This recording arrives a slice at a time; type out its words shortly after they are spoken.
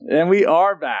And we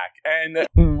are back. And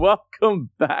welcome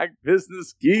back,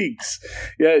 Business Geeks.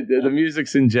 Yeah, the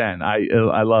music's in Jen.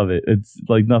 I love it. It's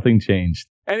like nothing changed.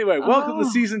 Anyway, welcome to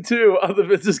season 2 of the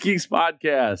Business Geeks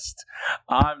podcast.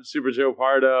 I'm Super Joe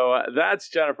Pardo. That's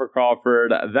Jennifer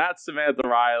Crawford. That's Samantha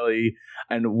Riley.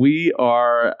 And we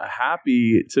are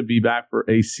happy to be back for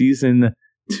a season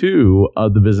 2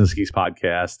 of the Business Geeks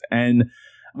podcast. And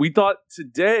we thought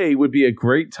today would be a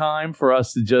great time for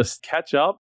us to just catch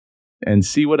up and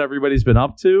see what everybody's been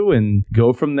up to and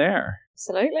go from there.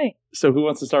 Absolutely. So who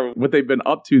wants to start with what they've been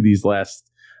up to these last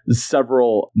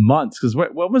several months? Because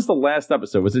when was the last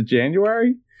episode? Was it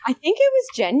January? I think it was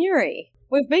January.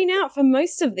 We've been out for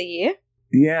most of the year.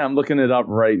 Yeah, I'm looking it up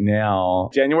right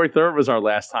now. January 3rd was our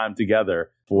last time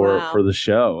together for the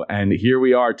show. And here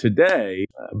we are today,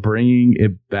 bringing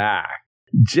it back.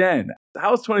 Jen,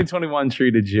 how's 2021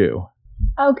 treated you?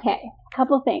 Okay,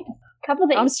 couple things.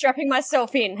 I'm strapping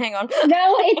myself in. Hang on.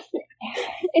 No,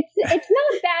 it's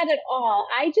not bad at all.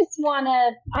 I just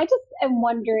am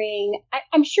wondering,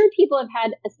 I'm sure people have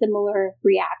had a similar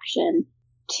reaction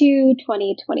to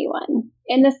 2021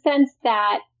 in the sense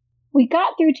that we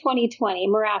got through 2020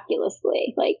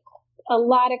 miraculously. Like, a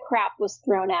lot of crap was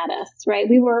thrown at us, right?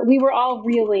 We were all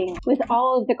reeling with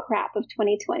all of the crap of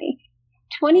 2020.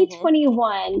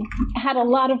 2021 had a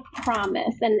lot of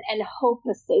promise and hope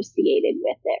associated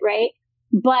with it, right?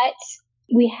 But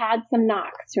we had some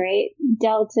knocks, right?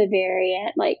 Delta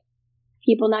variant, like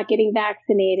people not getting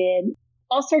vaccinated,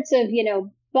 all sorts of,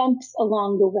 bumps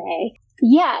along the way.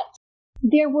 Yet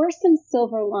there were some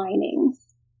silver linings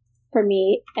for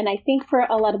me, and I think for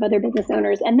a lot of other business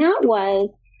owners. And that was,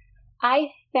 I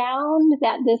found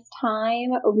that this time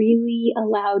really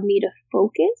allowed me to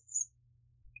focus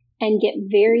and get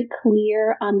very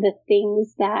clear on the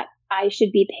things that I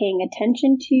should be paying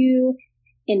attention to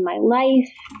in my life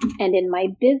and in my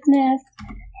business.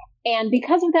 And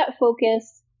because of that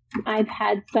focus, I've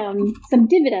had some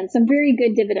dividends, some very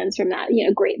good dividends from that.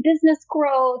 Great business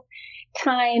growth,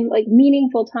 time, like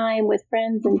meaningful time with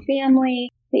friends and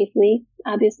family, safely,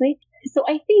 obviously. So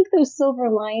I think those silver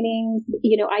linings,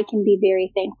 I can be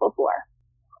very thankful for.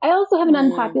 I also have an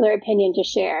unpopular opinion to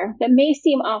share that may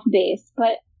seem off base,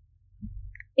 but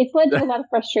it's led to a lot of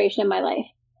frustration in my life.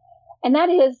 And that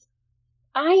is,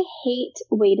 I hate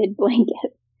weighted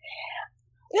blankets.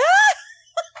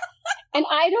 And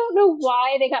I don't know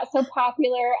why they got so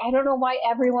popular. I don't know why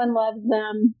everyone loves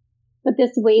them. But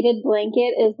this weighted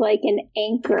blanket is like an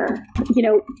anchor,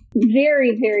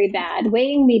 very, very bad,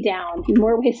 weighing me down in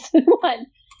more ways than one.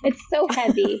 It's so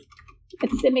heavy.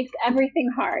 It makes everything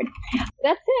hard.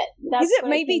 That's it. Is it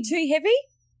maybe too heavy?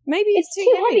 Maybe it's too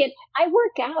heavy. I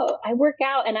work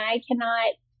out and I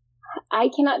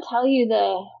cannot tell you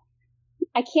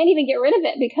I can't even get rid of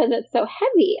it because it's so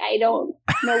heavy. I don't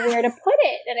know where to put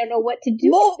it. I don't know what to do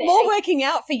with it. More working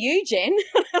out for you, Jen.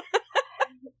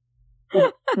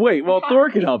 Wait, well,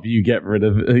 Thor can help you get rid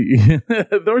of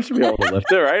it. Thor should be able to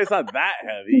lift it, right? It's not that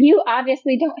heavy. You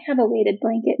obviously don't have a weighted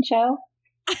blanket, Joe.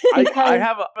 I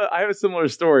have a similar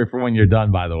story for when you're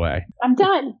done, by the way. I'm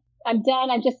done. I'm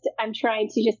trying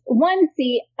to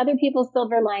see other people's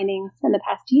silver linings from the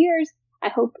past years. I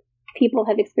hope people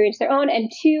have experienced their own.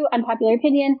 And 2, unpopular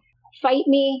opinion, fight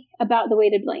me about the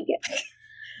weighted blanket.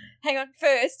 Hang on.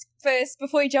 First,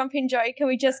 before you jump in, Joe, can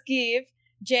we just give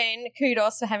Jen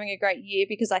kudos for having a great year,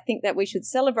 because I think that we should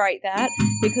celebrate that,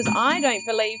 because I don't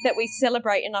believe that we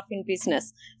celebrate enough in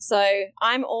business. So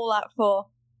I'm all up for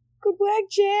good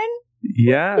work, Jen.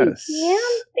 Yes. Yeah,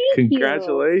 thank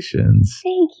Congratulations.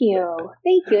 You.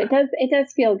 Thank you. It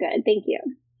does feel good. Thank you.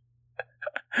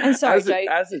 I'm sorry, Joe.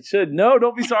 As it should. No,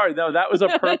 don't be sorry. No, that was a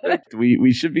perfect.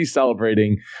 we should be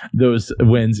celebrating those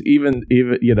wins, even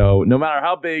no matter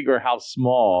how big or how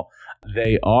small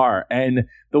they are. And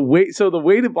the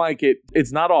weighted blanket,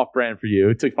 it's not off brand for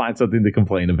you to find something to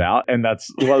complain about. And that's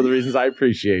one of the reasons I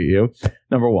appreciate you.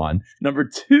 Number one. Number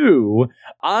 2,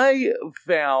 I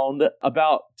found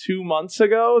about 2 months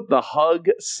ago, the Hug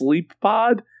Sleep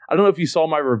Pod. I don't know if you saw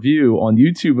my review on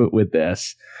YouTube with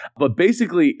this, but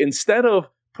basically, instead of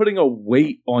putting a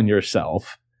weight on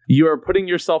yourself, you are putting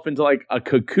yourself into like a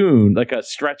cocoon, like a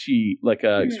stretchy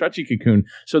cocoon.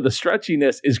 So the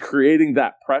stretchiness is creating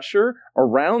that pressure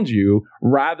around you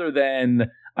rather than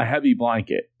a heavy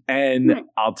blanket. And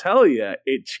I'll tell you,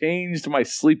 it changed my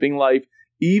sleeping life,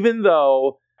 even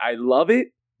though I love it,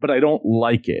 but I don't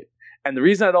like it. And the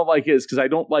reason I don't like it is because I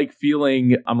don't like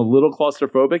feeling I'm a little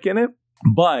claustrophobic in it.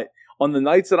 But on the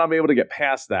nights that I'm able to get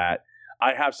past that,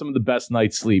 I have some of the best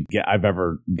night's sleep I've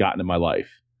ever gotten in my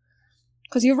life.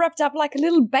 Because you're wrapped up like a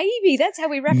little baby. That's how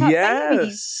we wrap up babies.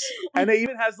 Yes. And it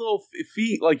even has little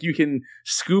feet, like you can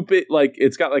scoop it, like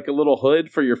it's got like a little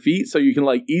hood for your feet, so you can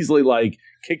like easily like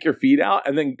kick your feet out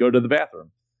and then go to the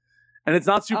bathroom. And it's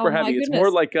not super heavy. It's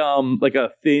more like a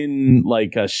thin,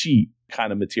 like a sheet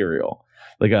kind of material.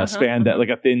 Like a spandex, like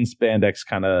a thin spandex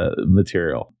kind of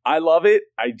material. I love it.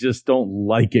 I just don't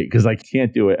like it because I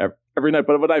can't do it every night.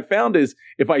 But what I found is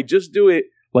if I just do it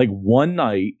like one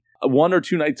or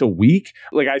 2 nights a week,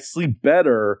 like I sleep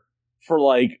better for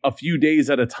like a few days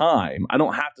at a time. I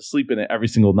don't have to sleep in it every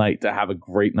single night to have a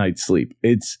great night's sleep.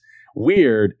 It's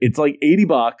weird. It's like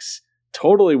 $80,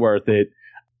 totally worth it.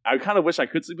 I kind of wish I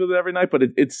could sleep with it every night, but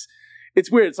it's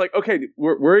weird. It's like, okay,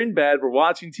 we're in bed, we're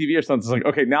watching TV or something. It's like,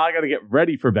 okay, now I got to get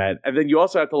ready for bed. And then you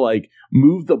also have to like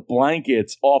move the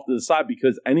blankets off to the side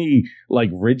because any like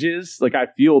ridges, like I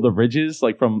feel the ridges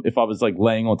like from if I was like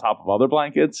laying on top of other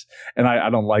blankets, and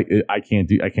I don't like it. I can't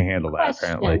handle that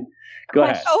apparently. Go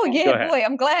ahead. Oh yeah, boy,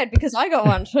 I'm glad because I got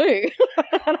one too.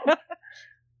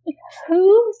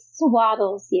 Who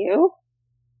swaddles you?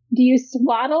 Do you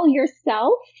swaddle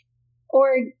yourself?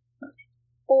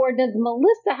 Or does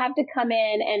Melissa have to come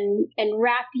in and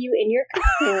wrap you in your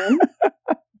cocoon?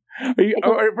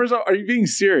 First of all, are you being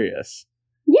serious?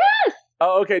 Yes.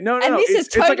 Oh, okay. No. And this is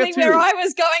totally like where I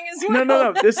was going as well.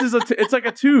 No. This is it's like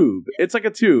a tube. It's like a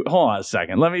tube. Hold on a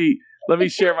second. Let me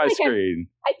share my screen.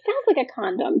 It sounds like a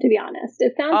condom, to be honest.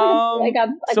 It sounds like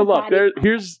a so look,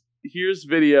 here's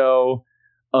video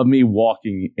of me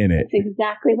walking in it. That's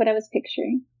exactly what I was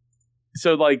picturing.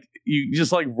 So like you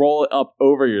just like roll it up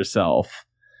over yourself.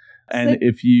 And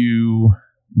if you,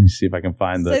 let me see if I can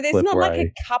find the clip. So there's not like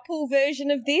a couple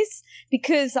version of this?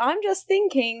 Because I'm just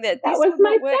thinking that this would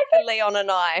not work for Leon and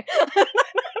I.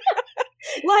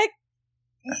 Like,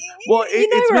 well,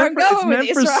 it's meant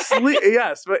for sleep.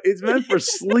 Yes, but it's meant for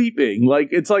sleeping. Like,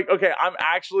 it's like, okay, I'm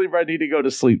actually ready to go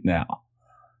to sleep now.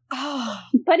 Oh,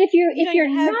 but if you're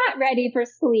not ready for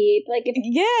sleep, like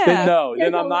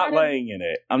then I'm not laying in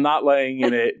it. I'm not laying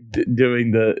in it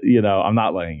doing the, I'm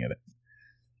not laying in it.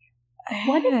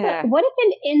 What if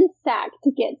an insect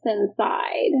gets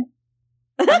inside?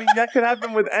 I mean, that could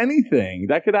happen with anything.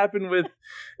 That could happen with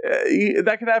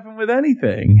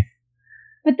anything.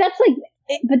 But that's different.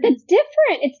 It's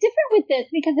different with this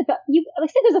because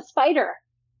let's say there's a spider.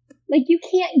 Like you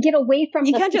can't get away from the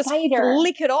spider. You can't just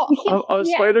flick it off. A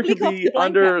spider could be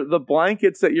under the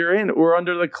blankets that you're in, or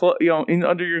under the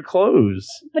under your clothes.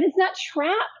 But it's not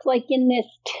trapped like in this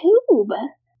tube.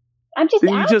 I'm just.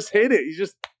 Then you just hit it. You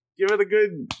just. Give it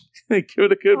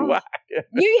a good whack.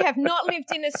 You have not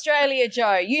lived in Australia,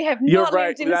 Joe. You have not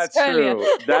lived in Australia. True.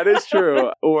 That is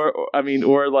true. Or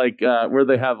like where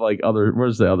they have like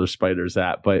where's the other spiders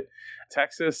at? But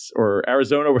Texas or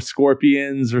Arizona with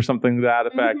scorpions or something to that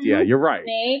effect. Mm-hmm. Yeah, you're right.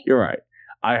 Snake. You're right.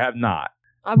 I have not.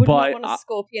 I would not want a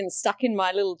scorpion stuck in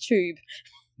my little tube.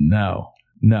 No.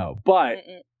 But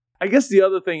I guess the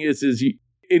other thing is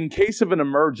in case of an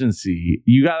emergency,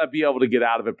 you got to be able to get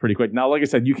out of it pretty quick. Now, like I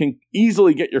said, you can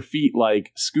easily get your feet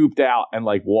like scooped out and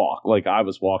like walk like I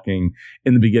was walking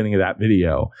in the beginning of that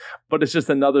video. But it's just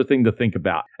another thing to think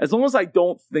about. As long as I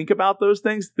don't think about those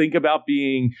things, think about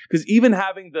because even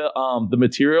having the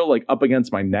material like up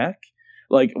against my neck,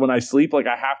 like when I sleep, like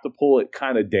I have to pull it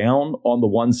kind of down on the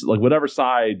ones, like whatever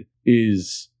side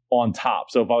is on top.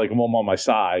 So if I'm on my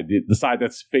side, the side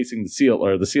that's facing the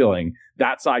ceiling,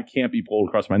 that side can't be pulled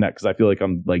across my neck because I feel like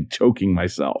I'm like choking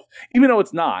myself. Even though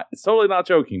it's totally not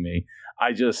choking me.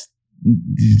 I just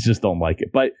don't like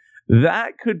it. But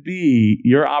that could be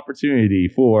your opportunity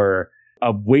for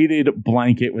a weighted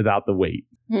blanket without the weight.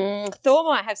 Thor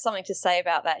might have something to say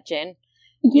about that, Jen.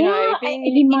 Yeah, being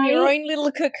in your own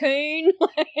little cocoon.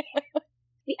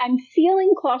 I'm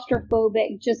feeling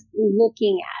claustrophobic just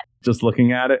looking at it. Just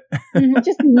looking at it?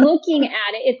 Just looking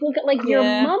at it. It's like you're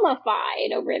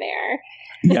mummified over there.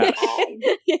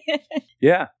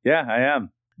 Yeah. Yeah, I am.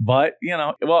 But,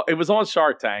 it was on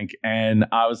Shark Tank, and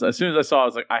as soon as I saw it, I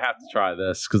was like, I have to try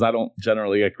this, because I don't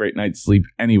generally get great night's sleep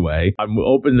anyway. I'm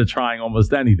open to trying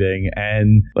almost anything,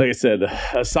 and like I said,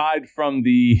 aside from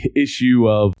the issue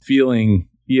of feeling,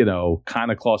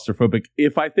 kind of claustrophobic,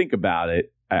 if I think about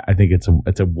it, I think it's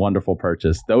a wonderful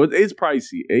purchase, though it is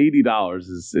pricey. $80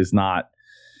 is not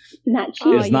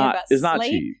cheap. It's not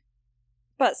cheap.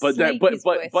 But sleep is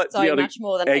worth so much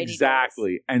more than $80.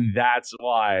 Exactly, and that's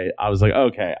why I was like,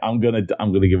 okay, I'm gonna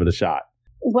give it a shot.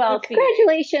 Well,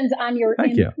 congratulations on your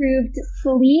improved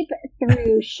sleep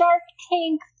through Shark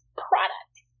Tank's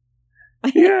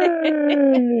product.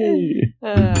 Yay!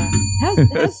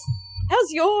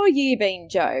 How's your year been,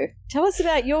 Joe? Tell us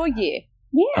about your year.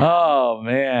 Yeah. Oh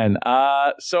man.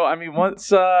 So I mean,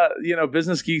 once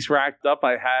Business Geeks racked up,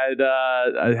 I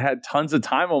had tons of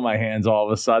time on my hands all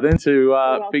of a sudden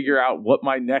to figure out what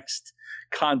my next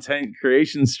content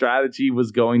creation strategy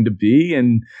was going to be.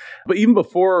 But even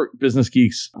before Business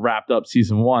Geeks wrapped up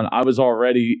season 1, I was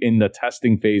already in the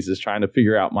testing phases trying to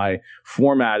figure out my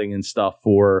formatting and stuff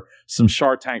for some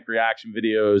Shark Tank reaction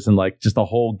videos and like just a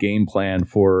whole game plan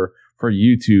for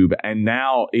YouTube. And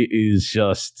now it is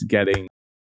just getting,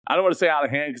 I don't want to say out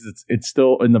of hand because it's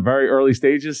still in the very early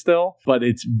stages still, but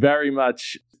it's very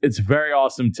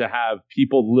awesome to have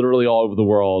people literally all over the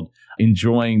world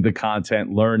enjoying the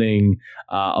content, learning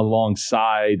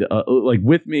alongside, like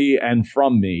with me and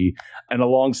from me and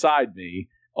alongside me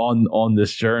on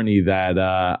this journey that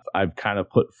I've kind of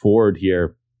put forward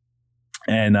here.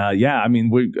 And I mean,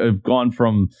 we've gone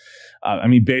from,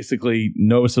 basically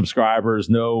no subscribers,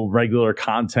 no regular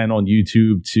content on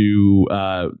YouTube to,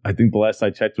 I think the last I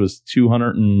checked was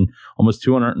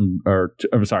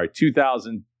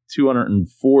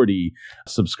 2,240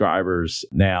 subscribers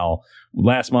now.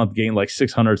 Last month gained like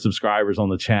 600 subscribers on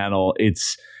the channel.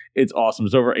 It's awesome.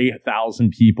 It's over 8,000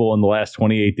 people in the last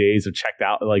 28 days have checked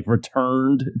out, like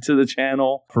returned to the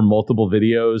channel for multiple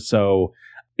videos. So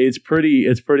it's pretty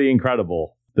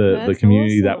incredible. The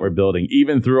community awesome. That we're building,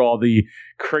 even through all the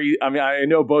crazy. I mean, I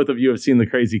know both of you have seen the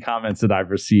crazy comments that I've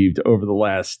received over the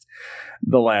last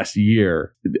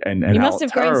year, and you must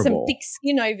have grown some thick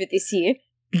skin over this year.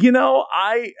 You know,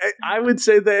 I would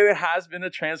say that it has been a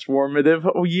transformative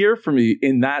year for me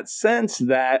in that sense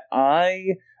that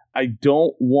I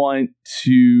don't want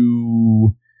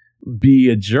to be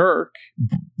a jerk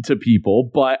to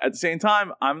people, but at the same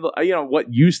time, what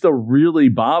used to really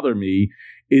bother me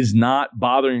is not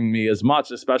bothering me as much,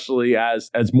 especially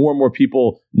as more and more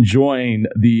people join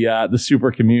the super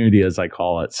community, as I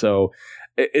call it. So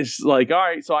it's like, all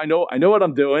right, so I know what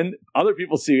I'm doing. Other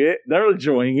people see it, they're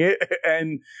enjoying it,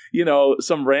 and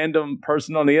some random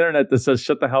person on the internet that says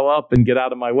 "shut the hell up" and "get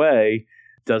out of my way"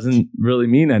 doesn't really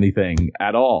mean anything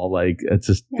at all. Like it's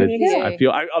just, I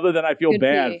feel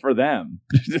bad for them.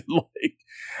 Like,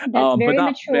 but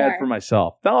not mature. Bad for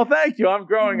myself. Oh, thank you. I'm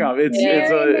growing up. It's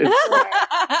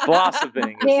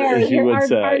blossoming, as you would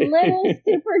say. Our little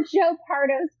Super Joe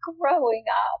Pardo's growing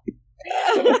up.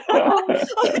 We're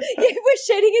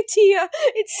shedding a tear.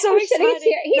 It's so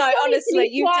exciting. No, honestly,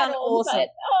 you've done awesome.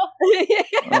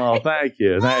 Oh, thank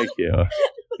you.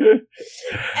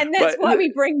 And that's why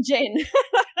we bring Jen.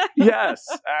 Yes.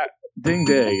 Ding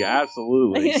ding,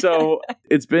 absolutely. So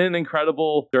it's been an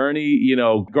incredible journey,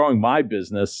 growing my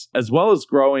business as well as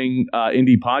growing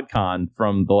Indie PodCon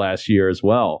from the last year as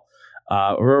well.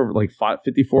 We're like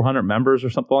 5,400 members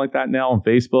or something like that now on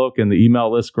Facebook, and the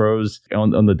email list grows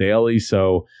on the daily.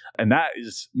 So, and that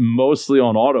is mostly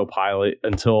on autopilot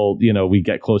until, we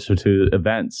get closer to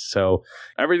events. So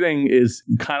everything is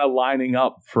kind of lining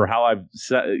up for how I've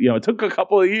set, it took a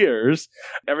couple of years.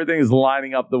 Everything is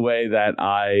lining up the way that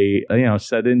I,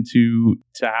 set into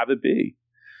to have it be.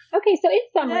 Okay, so in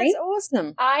summary, that's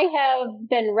awesome. I have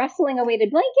been wrestling a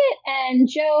weighted blanket, and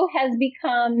Joe has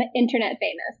become internet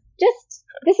famous.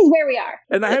 This is where we are.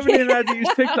 And I haven't even had to use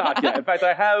TikTok yet. In fact,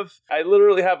 I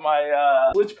literally have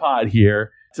my Switch Pod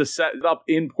here to set it up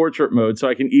in portrait mode so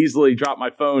I can easily drop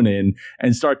my phone in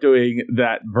and start doing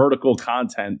that vertical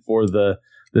content for the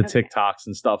TikToks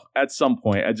and stuff at some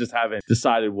point. I just haven't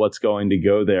decided what's going to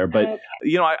go there. But,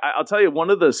 I'll tell you, one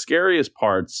of the scariest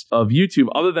parts of YouTube,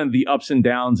 other than the ups and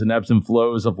downs and ebbs and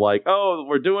flows of like, oh,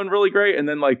 we're doing really great, and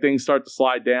then like things start to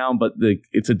slide down, but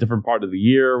it's a different part of the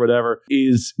year or whatever,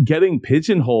 is getting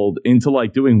pigeonholed into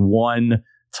like doing one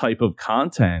type of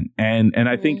content. And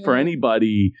I think for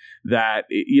anybody that,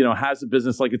 has a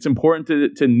business, like it's important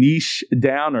to niche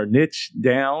down or niche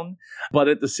down. But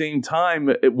at the same time,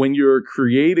 when you're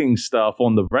creating stuff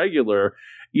on the regular,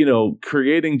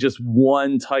 creating just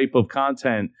one type of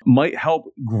content might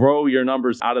help grow your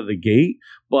numbers out of the gate.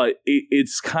 But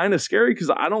it's kind of scary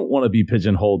because I don't want to be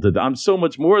pigeonholed to that. I'm so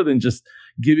much more than just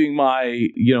giving my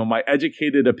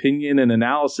educated opinion and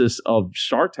analysis of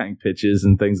Shark Tank pitches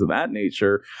and things of that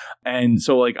nature. And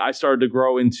so like I started to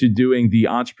grow into doing the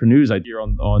entrepreneurs idea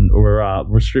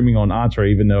we're streaming on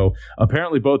Entre, even though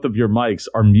apparently both of your mics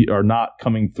are not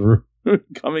coming through.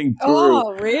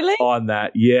 Oh, really? On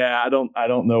that. Yeah, I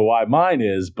don't know why mine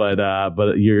is, but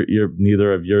you're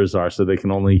neither of yours are, so they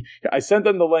can only, I sent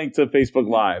them the link to Facebook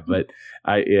Live, but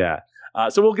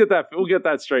so we'll get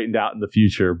that straightened out in the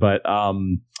future. But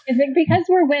is it because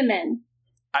we're women?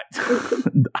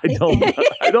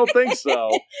 I don't think so.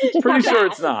 Pretty sure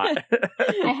it's not.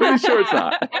 Pretty sure it's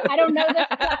not. I don't know the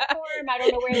platform. I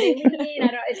don't know where they lean.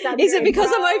 Is it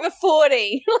because I'm over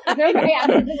 40? Yeah,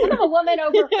 I'm a woman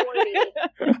over 40,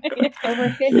 over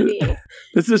 50.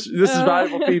 This is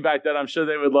valuable feedback that I'm sure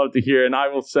they would love to hear, and I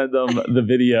will send them the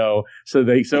video so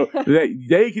they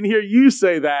can hear you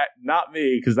say that, not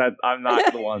me, because I'm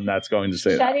not the one that's going to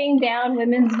say that. Shutting down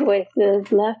women's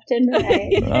voices left and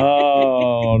right.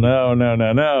 Oh, no.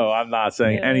 I'm not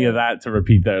saying any of that to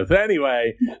repeat those.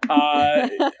 Anyway,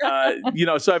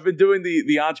 so I've been doing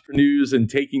the entrepreneurs and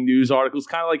taking news articles,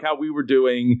 kind of like how we were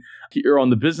doing here on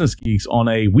the Business Geeks on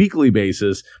a weekly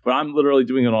basis, but I'm literally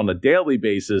doing it on a daily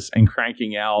basis and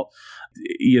cranking out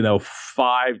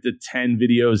 5 to 10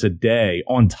 videos a day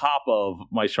on top of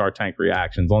my Shark Tank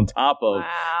reactions, on top of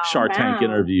Shark Tank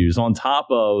interviews, on top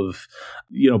of,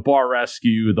 Bar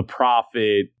Rescue, The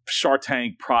Profit, Shark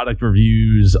Tank product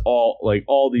reviews,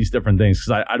 all these different things,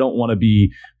 because I don't want to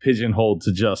be pigeonholed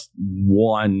to just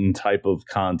one type of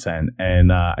content.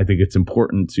 And I think it's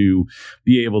important to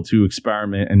be able to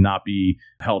experiment and not be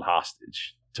held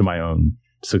hostage to my own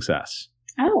success.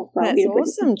 Oh, well, that's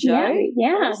awesome, Joe. Yeah.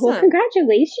 Awesome. Well,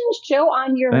 congratulations, Joe,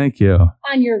 on your Thank you.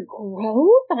 On your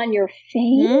growth, on your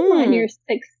fame, on your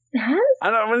success.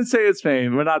 I wouldn't say it's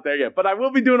fame. We're not there yet, but I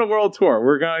will be doing a world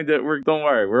tour. Don't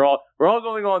worry. We're all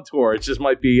going on tour. It just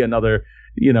might be another,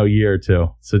 year or two.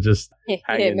 So just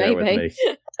hang in there with me.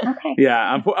 Okay.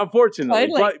 Yeah, unfortunately,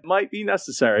 Totally. but might be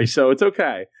necessary. So it's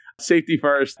okay. Safety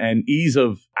first and ease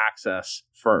of access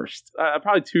first.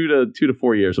 Probably 2 to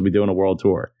 4 years we'll be doing a world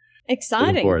tour. Exciting.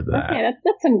 Looking forward to that. Okay,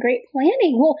 that's some great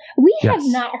planning. Well, we have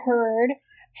not heard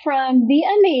from the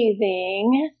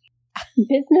amazing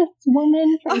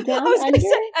businesswoman from down I was going under. to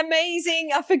say amazing.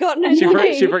 I've forgotten her She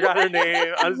name. forgot her name.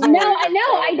 No, I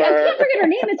know. I can't forget her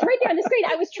name. It's right there on the screen.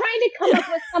 I was trying to come up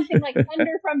with something like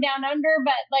Thunder from Down Under,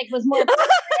 but was more appropriate,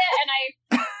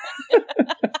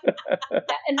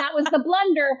 and that was the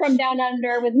Blunder from Down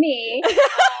Under with me.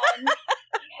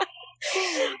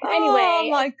 Anyway, oh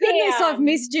my goodness, Sam, I've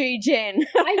missed you, Jen.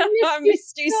 I've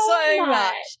missed you so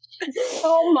much.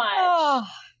 So much. Oh.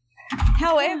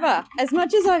 However, as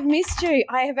much as I've missed you,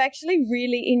 I have actually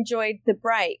really enjoyed the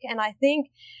break. And I think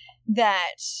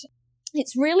that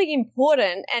it's really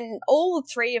important, and all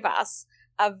three of us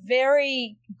are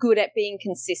very good at being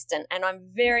consistent, and I'm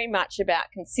very much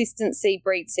about consistency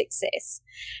breeds success.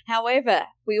 However,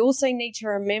 we also need to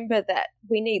remember that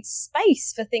we need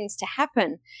space for things to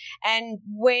happen. And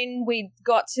when we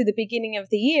got to the beginning of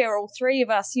the year, all three of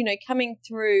us, coming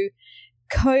through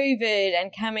COVID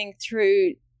and coming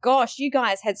through, gosh, you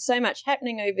guys had so much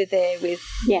happening over there with,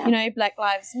 Black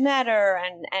Lives Matter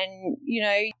and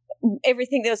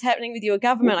everything that was happening with your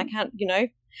government. I can't,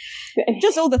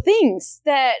 just all the things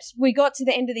that we got to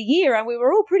the end of the year and we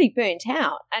were all pretty burnt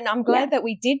out. And I'm glad that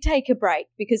we did take a break,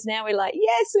 because now we're like,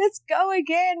 yes, let's go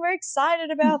again. We're excited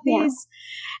about this.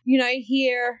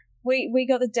 Here we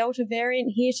got the Delta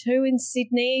variant here too in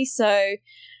Sydney. So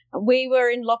we were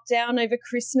in lockdown over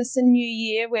Christmas and New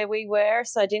Year where we were.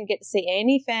 So I didn't get to see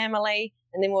any family.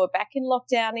 And then we were back in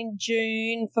lockdown in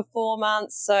June for 4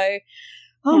 months. So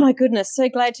oh my goodness, so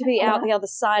glad to be out the other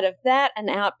side of that and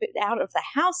out of the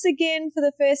house again for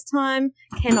the first time.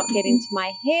 Cannot get into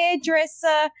my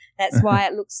hairdresser. That's why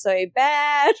it looks so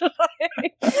bad,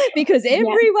 because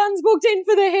everyone's booked in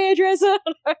for the hairdresser.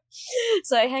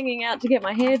 So hanging out to get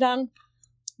my hair done.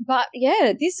 But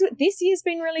yeah, this year's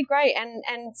been really great,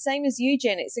 and same as you,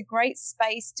 Jen, it's a great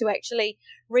space to actually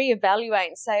reevaluate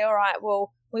and say, all right,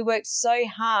 well, we worked so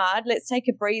hard. Let's take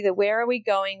a breather. Where are we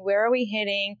going? Where are we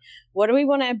heading? What do we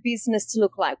want our business to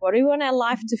look like? What do we want our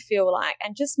life to feel like?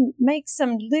 And just make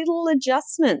some little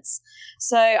adjustments.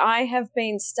 So I have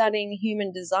been studying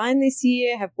human design this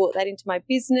year, have brought that into my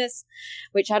business,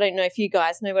 which I don't know if you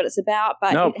guys know what it's about.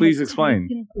 But no, please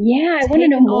explain. I want to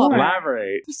know more.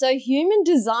 Elaborate. So human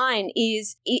design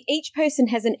is each person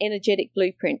has an energetic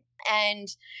blueprint. And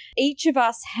each of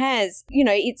us has,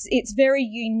 it's very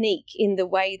unique in the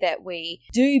way that we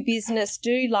do business,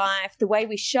 do life, the way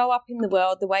we show up in the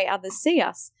world, the way others see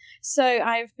us. So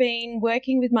I've been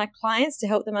working with my clients to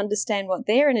help them understand what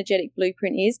their energetic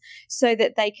blueprint is so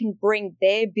that they can bring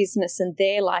their business and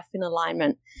their life in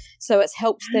alignment. So it's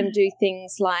helped them do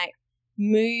things like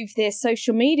move their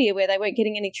social media where they weren't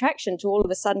getting any traction to all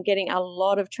of a sudden getting a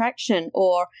lot of traction,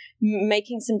 or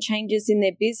making some changes in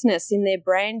their business, in their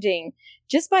branding,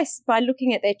 just by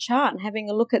looking at their chart and having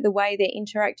a look at the way they're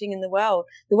interacting in the world,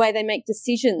 the way they make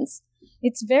decisions.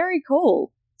 It's very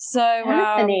cool. So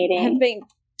fascinating. have been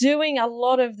doing a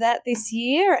lot of that this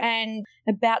year and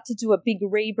about to do a big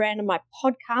rebrand of my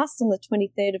podcast on the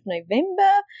 23rd of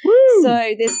November. Woo!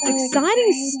 So there's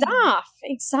exciting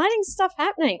stuff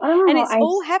happening. And it's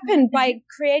all happened by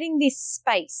creating this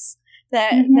space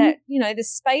that, the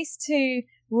space to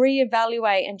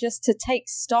reevaluate and just to take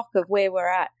stock of where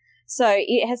we're at. So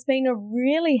it has been a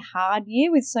really hard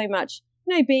year with so much,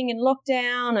 being in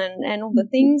lockdown and all the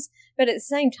things. But at the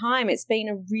same time, it's been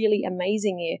a really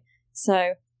amazing year.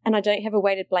 So, and I don't have a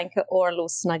weighted blanket or a little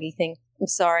snuggie thing. I'm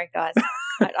sorry, guys.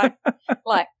 I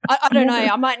don't know.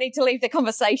 I might need to leave the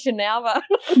conversation now, but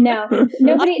no,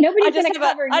 nobody's going to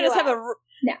cover you. I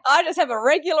just have a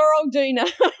regular old Dina.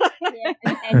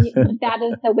 and that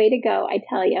is the way to go, I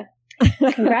tell you.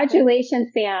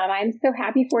 Congratulations, Sam. I'm so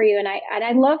happy for you. And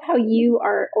I love how you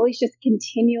are always just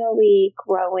continually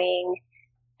growing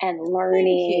and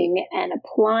learning and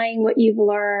applying what you've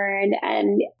learned.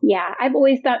 And yeah, I've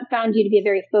always found you to be a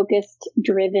very focused,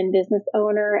 driven business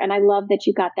owner. And I love that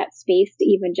you got that space to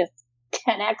even just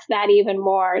 10x that even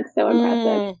more. It's so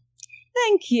impressive.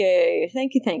 Thank you.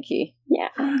 Yeah.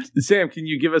 Sam, can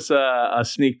you give us a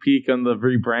sneak peek on the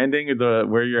rebranding or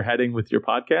where you're heading with your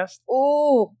podcast?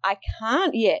 Oh, I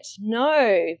can't yet.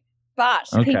 No. But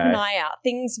keep an eye out.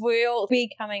 Things will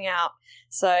be coming out.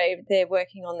 So they're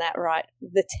working on that right.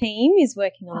 The team is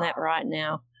working on that right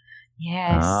now.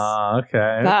 Yes.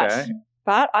 Okay.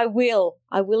 But I will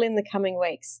in the coming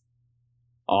weeks.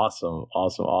 Awesome.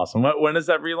 When is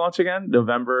that relaunch again?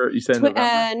 November? You said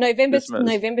November?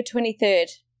 November 23rd.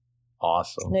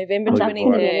 Awesome. November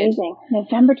 23rd. Amazing.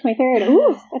 November 23rd.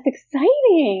 Ooh, that's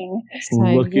exciting. So,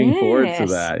 looking forward to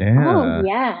that. Yeah. Oh,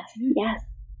 yes.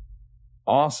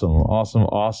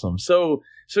 Awesome. So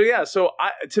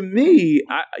to me,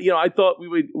 I thought we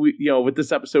would, with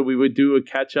this episode, we would do a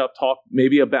catch up talk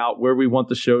maybe about where we want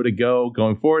the show to go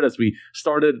going forward as we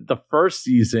started the first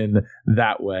season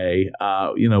that way,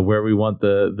 where we want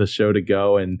the show to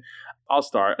go. And I'll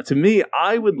start. To me,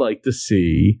 I would like to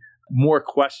see more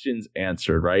questions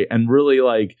answered, right? And really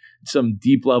like some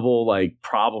deep level like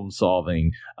problem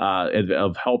solving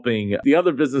of helping the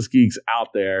other business geeks out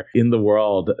there in the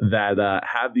world that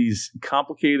have these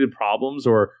complicated problems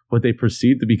or what they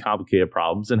perceive to be complicated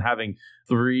problems, and having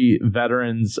three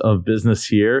veterans of business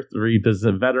here,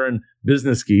 veteran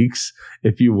business geeks,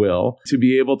 if you will, to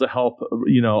be able to help,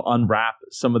 unwrap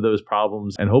some of those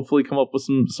problems and hopefully come up with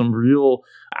some real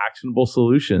actionable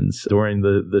solutions during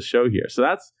the show here. So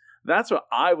that's what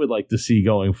I would like to see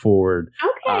going forward.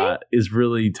 Okay. Is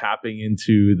really tapping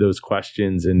into those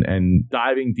questions and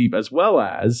diving deep, as well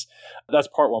as that's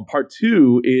part one. Part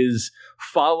two is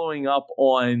following up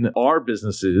on our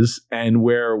businesses and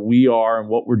where we are and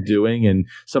what we're doing and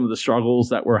some of the struggles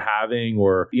that we're having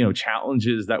or,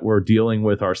 challenges that we're dealing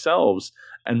with ourselves,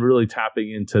 and really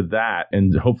tapping into that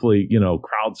and hopefully,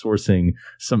 crowdsourcing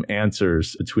some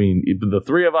answers between the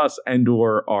three of us and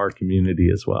or our community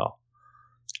as well.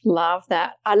 Love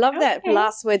that. I love that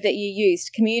last word that you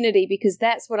used, community, because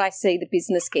that's what I see the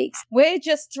business geeks. We're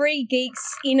just three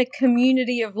geeks in a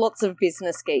community of lots of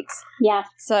business geeks. Yeah.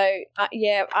 So,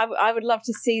 I would love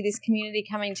to see this community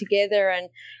coming together and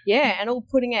all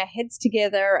putting our heads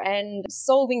together and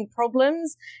solving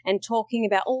problems and talking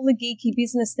about all the geeky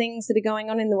business things that are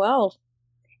going on in the world.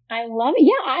 I love it.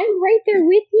 Yeah, I'm right there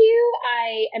with you.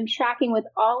 I am tracking with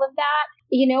all of that.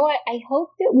 You know what? I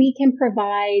hope that we can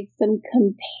provide some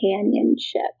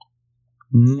companionship,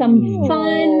 some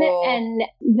fun and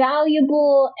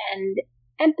valuable and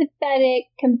empathetic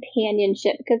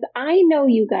companionship, because I know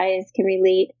you guys can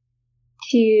relate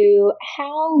to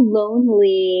how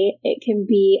lonely it can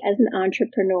be as an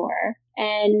entrepreneur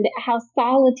and how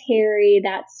solitary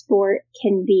that sport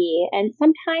can be. And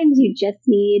sometimes you just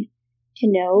need to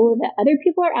know that other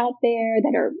people are out there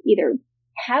that are either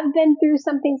have been through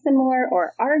something similar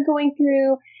or are going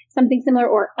through something similar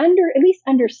or at least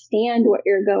understand what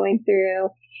you're going through.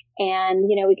 And,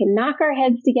 we can knock our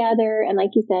heads together and,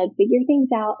 like you said, figure things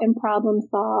out and problem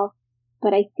solve.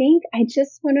 But I think I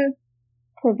just want to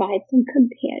provide some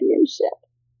companionship.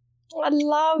 I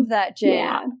love that, Jen.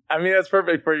 Yeah. I mean, that's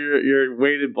perfect for your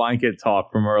weighted blanket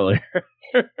talk from earlier.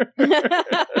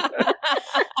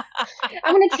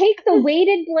 I'm going to take the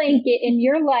weighted blanket in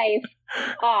your life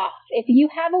off. If you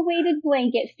have a weighted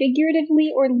blanket,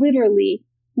 figuratively or literally,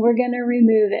 we're going to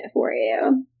remove it for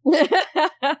you.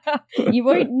 You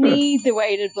won't need the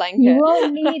weighted blanket. You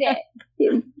won't need it.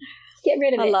 Get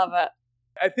rid of it. I love it.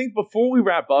 I think before we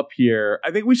wrap up here,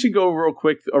 I think we should go real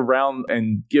quick around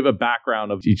and give a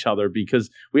background of each other,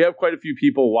 because we have quite a few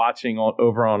people watching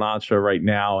over on Entre right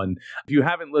now. And if you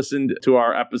haven't listened to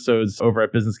our episodes over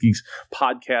at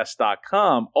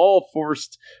businessgeekspodcast.com, all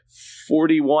first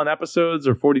 41 episodes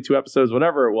or 42 episodes,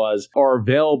 whatever it was, are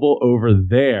available over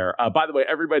there. By the way,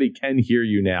 everybody can hear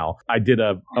you now. I did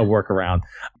a workaround.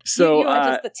 So you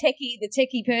are just the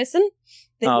techie person,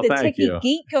 the techie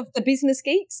geek of the business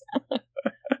geeks.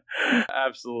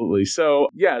 Absolutely. So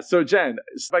Jen,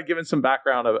 by giving some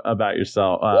background about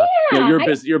yourself,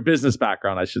 your business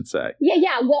background, I should say.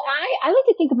 Yeah. Well, I like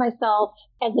to think of myself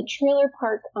as a trailer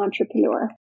park entrepreneur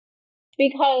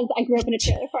because I grew up in a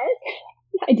trailer park.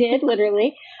 I did,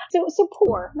 literally. So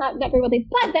poor, not very wealthy,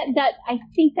 but that I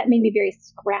think that made me very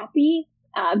scrappy,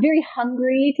 very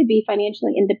hungry to be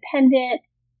financially independent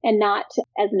and not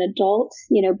as an adult,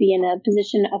 be in a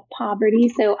position of poverty.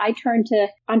 So I turned to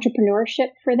entrepreneurship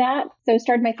for that. So I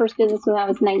started my first business when I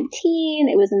was 19.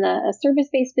 It was in a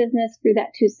service-based business, grew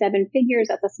that to 7 figures.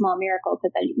 That's a small miracle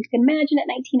because you can imagine at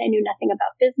 19, I knew nothing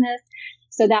about business.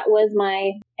 So that was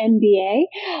my MBA.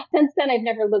 Since then, I've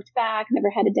never looked back, never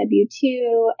had a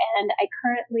W-2, and I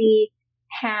currently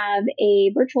have a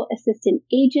virtual assistant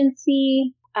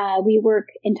agency. We work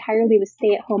entirely with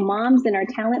stay-at-home moms in our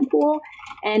talent pool,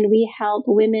 and we help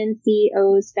women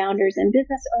CEOs, founders, and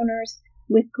business owners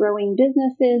with growing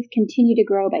businesses continue to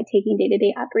grow by taking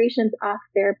day-to-day operations off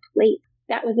their plate.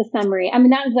 That was a summary. I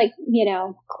mean, that was like,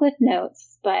 Cliff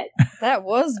Notes, but... That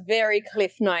was very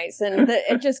Cliff Notes, and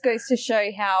it just goes to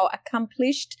show how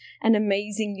accomplished and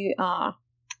amazing you are.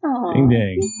 Oh, ding,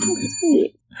 ding. That's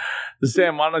sweet.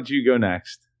 Sam, why don't you go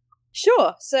next?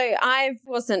 Sure. So I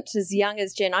wasn't as young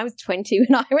as Jen. I was 20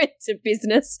 when I went to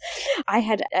business. I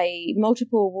had a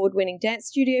multiple award-winning dance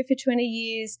studio for 20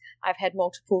 years. I've had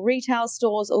multiple retail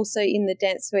stores also in the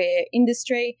dancewear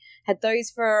industry. Had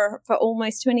those for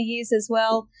almost 20 years as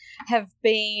well. I've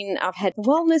had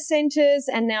wellness centers,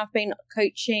 and now I've been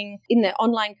coaching in the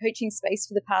online coaching space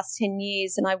for the past 10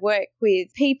 years. And I work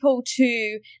with people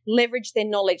to leverage their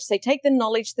knowledge. So take the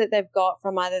knowledge that they've got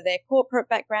from either their corporate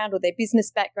background or their business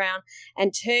background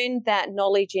and turn that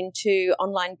knowledge into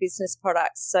online business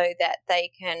products so that they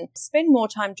can spend more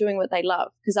time doing what they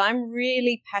love. Because I'm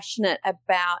really passionate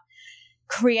about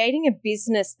creating a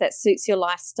business that suits your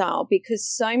lifestyle, because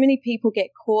so many people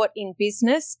get caught in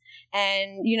business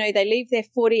and, they leave their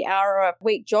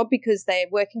 40-hour-a-week job because they're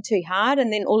working too hard,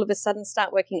 and then all of a sudden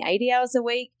start working 80 hours a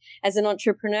week as an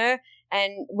entrepreneur.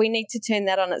 And we need to turn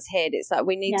that on its head. It's like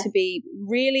we need to be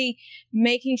really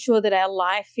making sure that our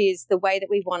life is the way that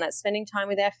we want it, spending time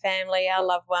with our family, our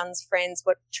loved ones, friends,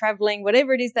 traveling,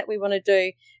 whatever it is that we want to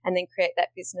do, and then create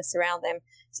that business around them.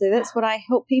 So that's what I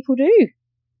help people do.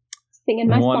 Singing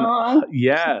my song.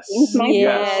 Yes.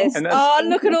 Yes.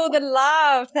 Look at all the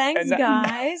love. Thanks,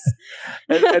 guys.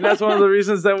 and that's one of the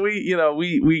reasons that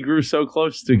we grew so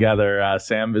close together,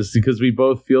 Sam, is because we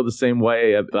both feel the same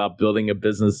way about building a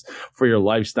business for your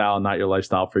lifestyle, not your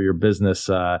lifestyle for your business.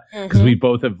 Because we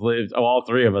both have lived, all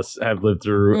three of us have lived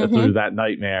through that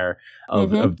nightmare of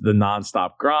the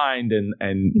nonstop grind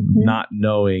and not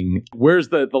knowing where's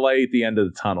the light at the end of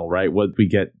the tunnel, right? What we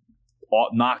get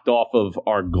knocked off of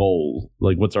our goal,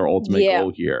 like what's our ultimate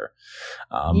goal here.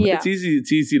 It's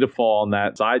easy to fall on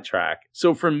that sidetrack.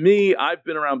 So for me, I've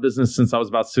been around business since I was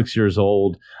about 6 years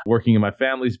old, working in my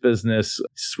family's business,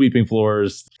 sweeping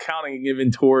floors, counting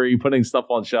inventory, putting stuff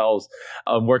on shelves,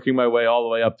 working my way all the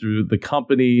way up through the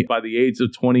company. By the age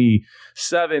of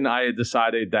 27, I had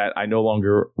decided that I no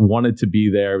longer wanted to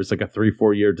be there. It was like a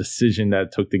 3-4 year decision that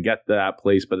it took to get to that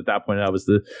place. But at that point, I was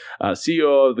the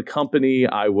CEO of the company.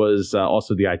 I was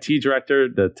also the IT director,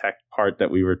 the tech part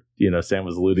that we were, Sam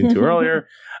was alluding to earlier.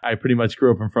 I pretty much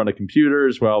grew up in front of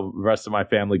computers while the rest of my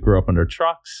family grew up under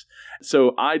trucks.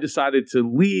 So I decided to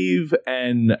leave,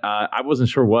 and I wasn't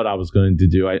sure what I was going to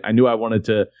do. I knew I wanted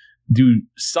to do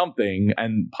something,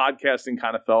 and podcasting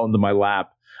kind of fell into my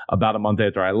lap. About a month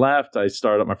after I left, I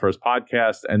started up my first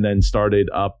podcast and then started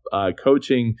up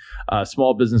coaching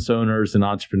small business owners and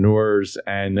entrepreneurs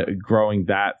and growing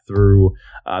that through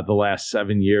the last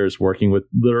 7 years, working with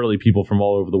literally people from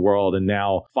all over the world, and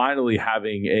now finally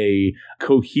having a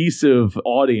cohesive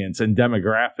audience and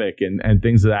demographic and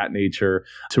things of that nature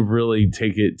to really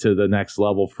take it to the next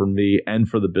level for me and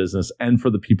for the business and for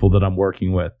the people that I'm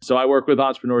working with. So I work with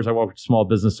entrepreneurs, I work with small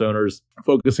business owners,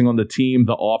 focusing on the team,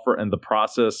 the offer, and the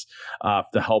process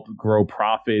to help grow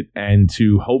profit and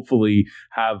to hopefully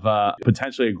have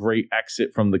potentially a great exit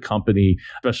from the company,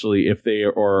 especially if they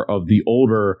are of the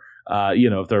older,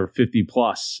 if they're 50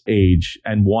 plus age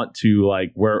and want to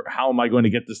how am I going to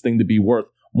get this thing to be worth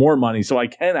more money so I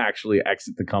can actually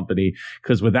exit the company,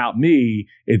 because without me,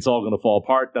 it's all going to fall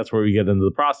apart. That's where we get into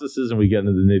the processes and we get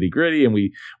into the nitty gritty, and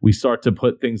we start to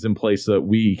put things in place so that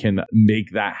we can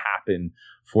make that happen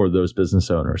for those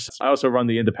business owners. I also run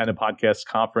the Independent Podcast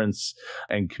Conference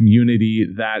and community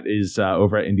that is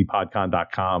over at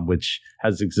indiepodcon.com, which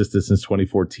has existed since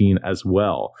 2014 as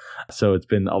well. So it's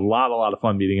been a lot of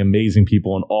fun meeting amazing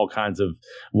people in all kinds of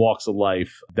walks of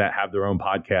life that have their own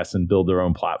podcasts and build their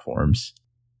own platforms.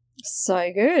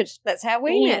 So good. That's how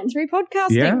we met, through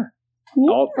podcasting. Yeah.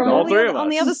 All three of us. On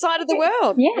the other side of the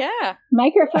world. Yeah.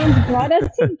 Microphones brought us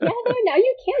together. Now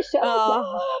you can't show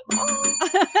up.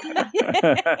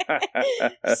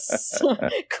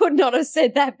 Could not have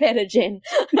said that better, Jen.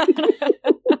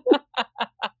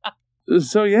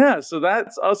 So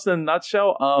that's us in a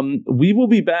nutshell. We will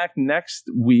be back next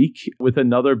week with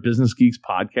another Business Geeks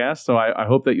podcast. So I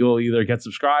hope that you'll either get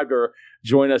subscribed or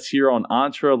join us here on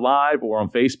Entre Live or on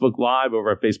Facebook Live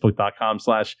over at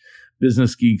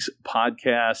facebook.com/Business Geeks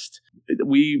Podcast.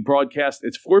 We broadcast,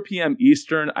 it's 4 p.m.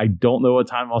 Eastern. I don't know what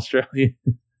time Australia.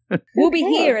 We'll be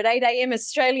here at 8 a.m.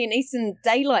 Australian Eastern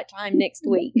Daylight Time next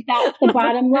week. That's the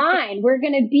bottom line. We're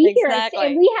going to be here.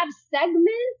 And we have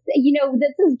segments.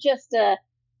 This is just a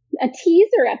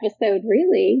teaser episode,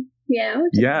 really.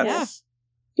 Yes.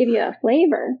 Give you a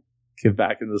flavor. Get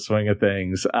back in the swing of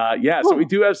things. So we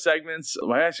do have segments.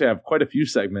 I actually have quite a few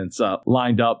segments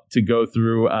lined up to go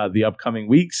through the upcoming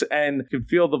weeks, and can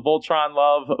feel the Voltron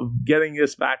love of getting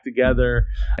this back together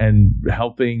and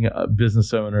helping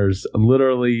business owners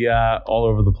literally all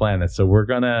over the planet. So we're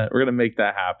gonna make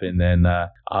that happen, and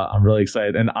I'm really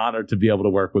excited and honored to be able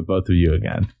to work with both of you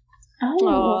again.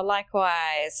 Oh,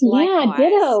 likewise. Yeah,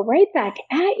 ditto. Right back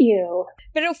at you.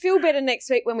 But it'll feel better next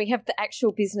week when we have the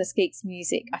actual Business Geeks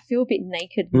music. I feel a bit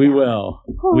naked now. We will.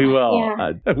 We will.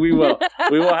 Yeah. We will.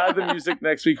 We will have the music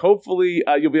next week. Hopefully,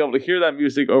 you'll be able to hear that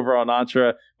music over on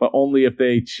Entre, but only if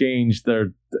they change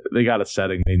they got a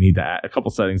setting they need to add, a couple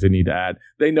settings they need to add.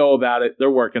 They know about it. They're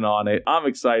working on it. I'm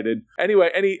excited. Anyway,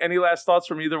 any last thoughts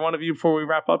from either one of you before we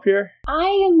wrap up here?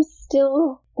 I am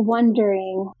still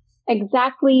wondering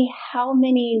exactly how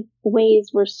many ways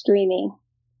we're streaming,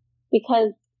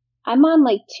 because I'm on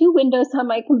like 2 windows on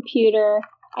my computer.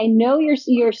 I know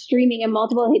you're streaming in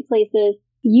multiple places.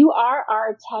 You are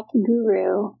our tech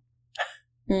guru.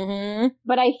 Mm-hmm.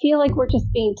 But I feel like we're just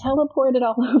being teleported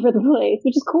all over the place,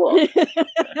 which is cool.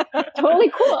 Totally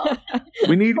cool.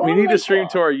 We need to stream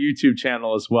to our YouTube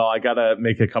channel as well. I gotta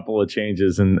make a couple of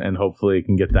changes and hopefully I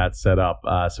can get that set up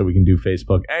so we can do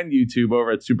Facebook and YouTube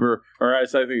over at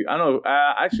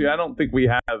I don't think we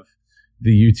have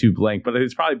the YouTube link, but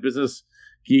it's probably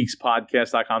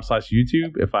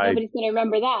businessgeekspodcast.com/YouTube. Nobody's gonna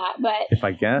remember that, but if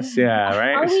I guess, yeah,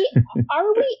 right. Are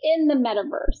we in the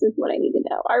metaverse? Is what I need to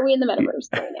know. Are we in the metaverse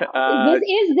right now?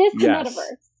 Is this the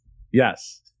metaverse?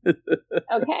 Yes.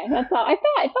 Okay, that's all. I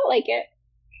felt like it.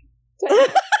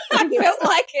 I felt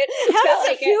like it. How does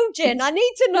it feel, Jen? I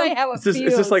need to know how it feels.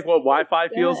 Is this like what Wi-Fi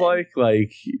feels like?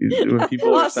 Like when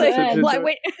people are sensitive to like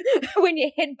when your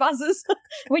head buzzes,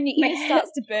 when your ear starts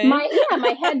to burn. My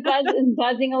head is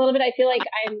buzzing a little bit. I feel like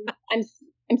I'm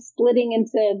splitting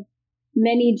into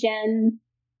many Jen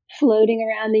floating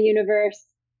around the universe.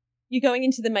 You're going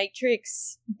into the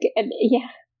Matrix. Yeah.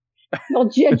 Well,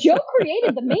 Joe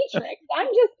created the Matrix. I'm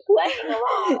just playing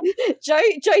along.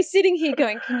 Joe's sitting here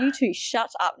going, "Can you two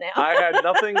shut up now?" I had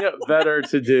nothing better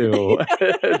to do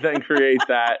than create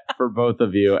that for both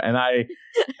of you, and I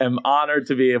am honored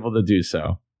to be able to do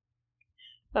so.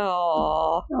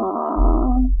 Aww.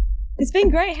 It's been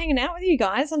great hanging out with you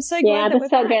guys. I'm so glad that we're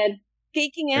so good.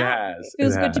 Geeking out. It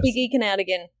feels good to be geeking out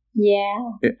again.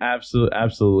 Yeah, it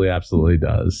absolutely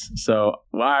does. So,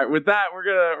 all right, with that, we're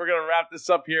gonna wrap this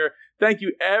up here. Thank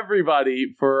you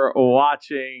everybody for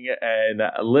watching and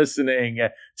listening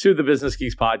to the Business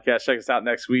Geeks podcast. Check us out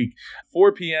next week,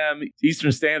 4 p.m.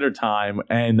 Eastern Standard Time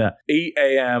and 8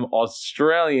 a.m.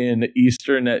 Australian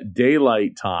Eastern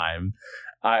Daylight Time.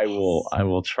 I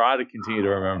will try to continue to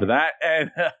remember that,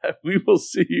 and we will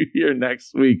see you here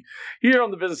next week here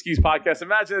on the Business Geeks podcast.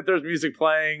 Imagine that there's music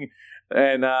playing.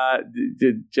 And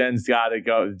Jen's got to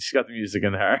go. She's got the music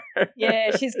in her.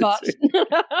 Yeah, she's got.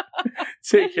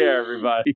 Take care, everybody.